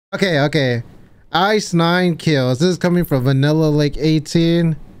Okay. Ice 9 kills. This is coming from Vanilla Lake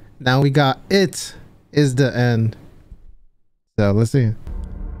 18. Now we got It Is the End. So let's see.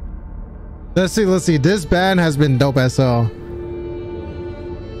 Let's see. This band has been dope as hell.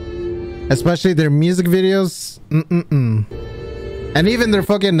 Especially their music videos. And even their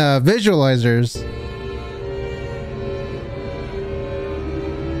fucking visualizers.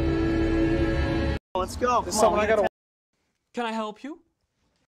 Let's go. Can I help you?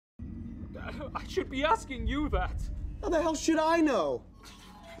 I should be asking you that. How the hell should I know?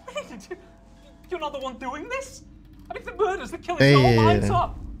 You're not the one doing this? I mean, the murders, the killings, all lines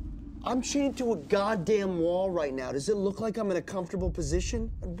up. I'm chained to a goddamn wall right now. Does it look like I'm in a comfortable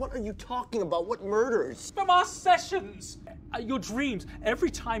position? And what are you talking about? What murders? From our sessions. Your dreams. Every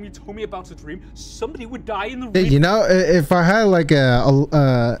time you told me about a dream, somebody would die in the Hey, you know, if I had like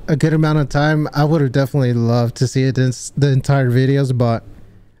a good amount of time, I would have definitely loved to see it in the entire videos, but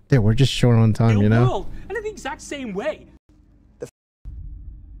dude, we're just short on time, you know? World, and in the exact same way.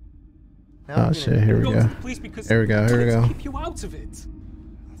 Oh shit, here we go. Here we go. Keep you out of it.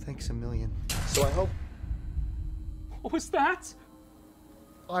 Thanks a million. So I hope... What was that?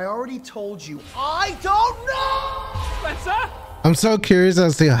 I already told you. I don't know! Spencer? I'm so curious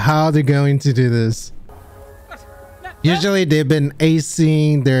as to how they're going to do this. Usually they've been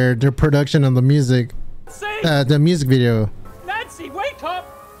acing their production on the music. The music video. Nancy, wake up!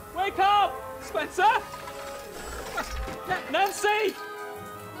 Wake up! Spencer? Nancy!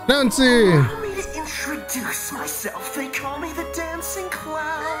 Nancy! Allow me to introduce myself. They call me the dancing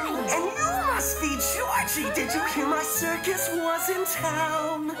clown. And you must be Georgie. Did you hear my circus was in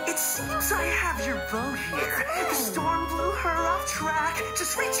town? It seems I have your boat here. The storm blew her off track.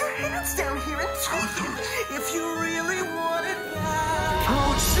 Just reach your hands down here and take it if you really want it back.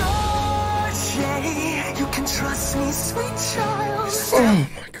 Oh, Georgie, you can trust me, sweet child. Oh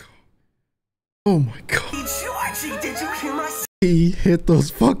my god. Oh my god. Georgie, did you hear my He hit those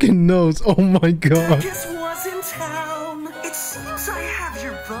fucking notes. Oh my god. was in town. It seems I have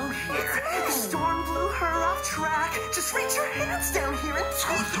your boat here. The storm blew her off track. Just reach your hands down here and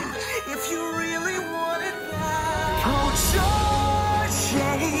take it if you really want it back. Oh,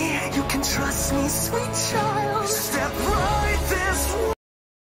 Georgie, you can trust me, sweet child. Step right this way.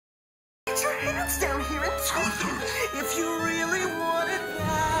 Reach your hands down here and take it if you really want it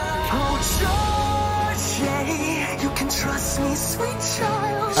back. Oh, Georgie, you can trust me, sweet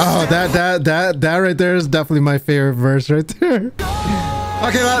child. Oh, that right there is definitely my favorite verse right there.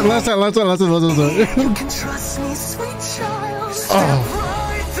 Okay, last one. You can trust me, sweet child. Step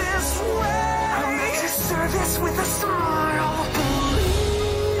right this way. I'll make your service with a smile.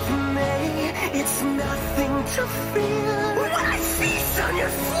 Believe me, it's nothing to fear. When I feast on your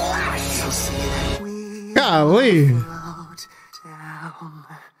flesh, you'll see that we Golly. float down.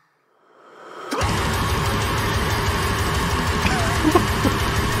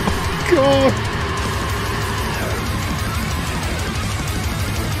 God.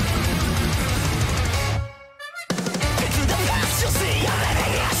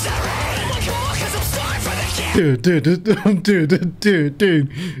 Dude,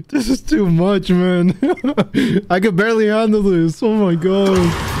 this is too much, man. I could barely handle this. Oh my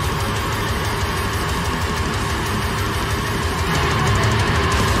god.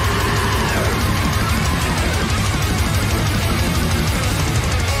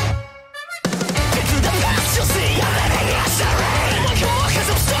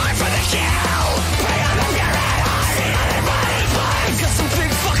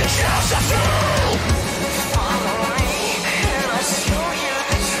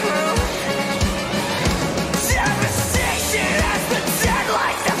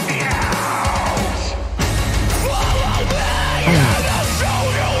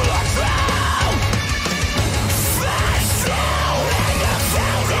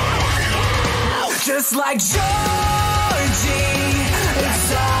 Just like Georgie,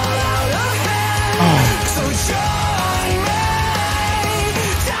 it's all out of hand. So join me.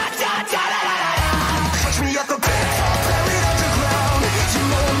 Da, da, da, da, da, da. Catch me at the pit, buried underground. You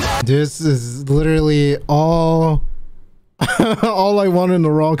know I'm not. This is literally all all I want in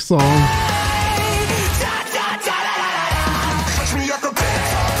the rock song.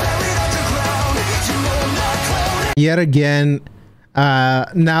 Yet again,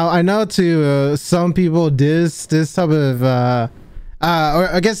 now I know to some people this type of or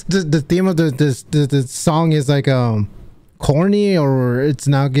I guess the theme of the song is like corny or it's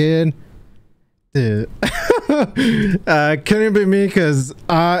not good. Dude, couldn't be me because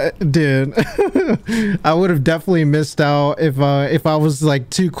dude, I would have definitely missed out if I was like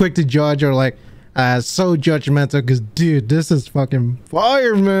too quick to judge or like so judgmental, because dude, this is fucking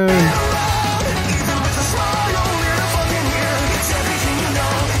fire, man.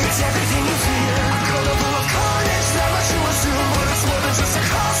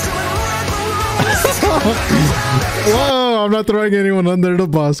 Whoa, I'm not throwing anyone under the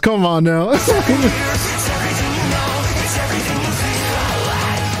bus. Come on now. What's happening?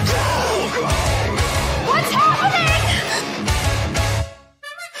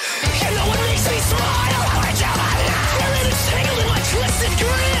 You know what makes me smile? How I jump out of you're entangled in my twisted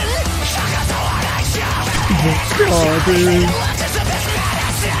grin. Oh, dude.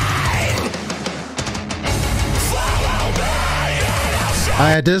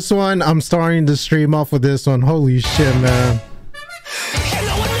 Alright, this one, I'm starting the stream off with this one. Holy shit, man.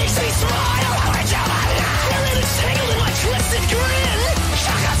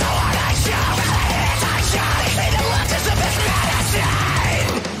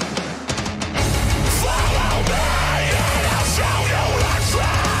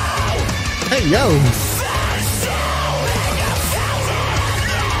 Hey, yo.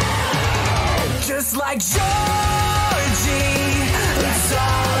 Just like Georgie, it's all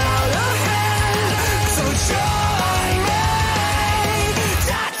out of hand. So join me.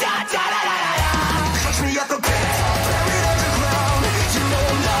 Da, da, da, da, da, da. Catch me at the pit, buried underground. You know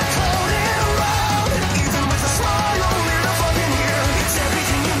I'm not floating around. Even with a smile, we're not fucking here. It's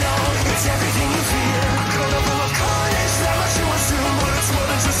everything you know, it's everything you fear. Carnival of carnage, that much you assume, but it's more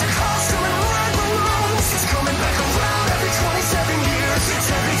than just a costume and red balloons. It's coming back around every 27 years. It's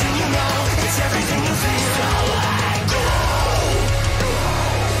everything you know, it's everything you fear.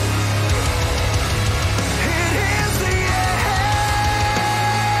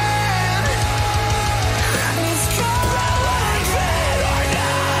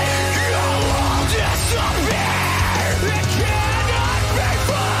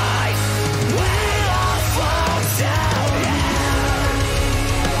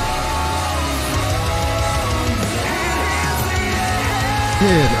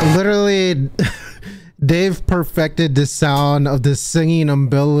 Dude, literally, they've perfected the sound of the singing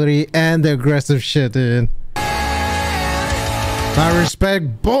ability and the aggressive shit, dude. My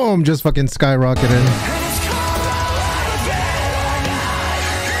respect, boom, just fucking skyrocketing.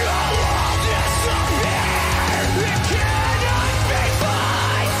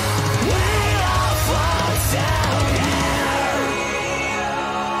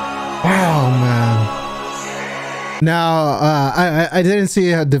 Wow, man. Now, I didn't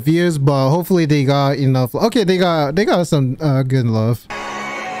see the views, but hopefully they got enough. Okay, they got some good love.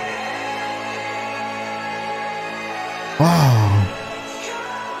 Wow.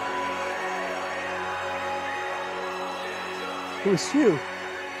 It was you.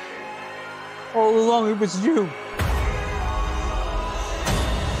 All along, it was you.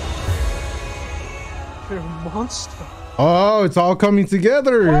 You're a monster. Oh, it's all coming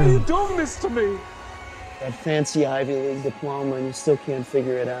together. Why are you doing this to me? That fancy Ivy League diploma, and you still can't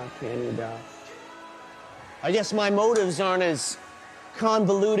figure it out, can you, Doc? I guess my motives aren't as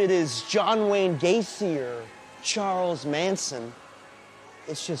convoluted as John Wayne Gacy or Charles Manson.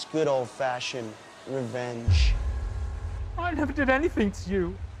 It's just good old-fashioned revenge. I never did anything to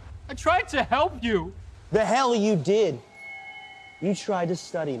you. I tried to help you. The hell you did. You tried to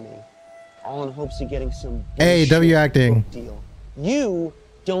study me, all in hopes of getting some Hey, W acting. deal. You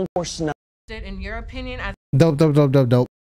don't force nothing. In your opinion, as Dope.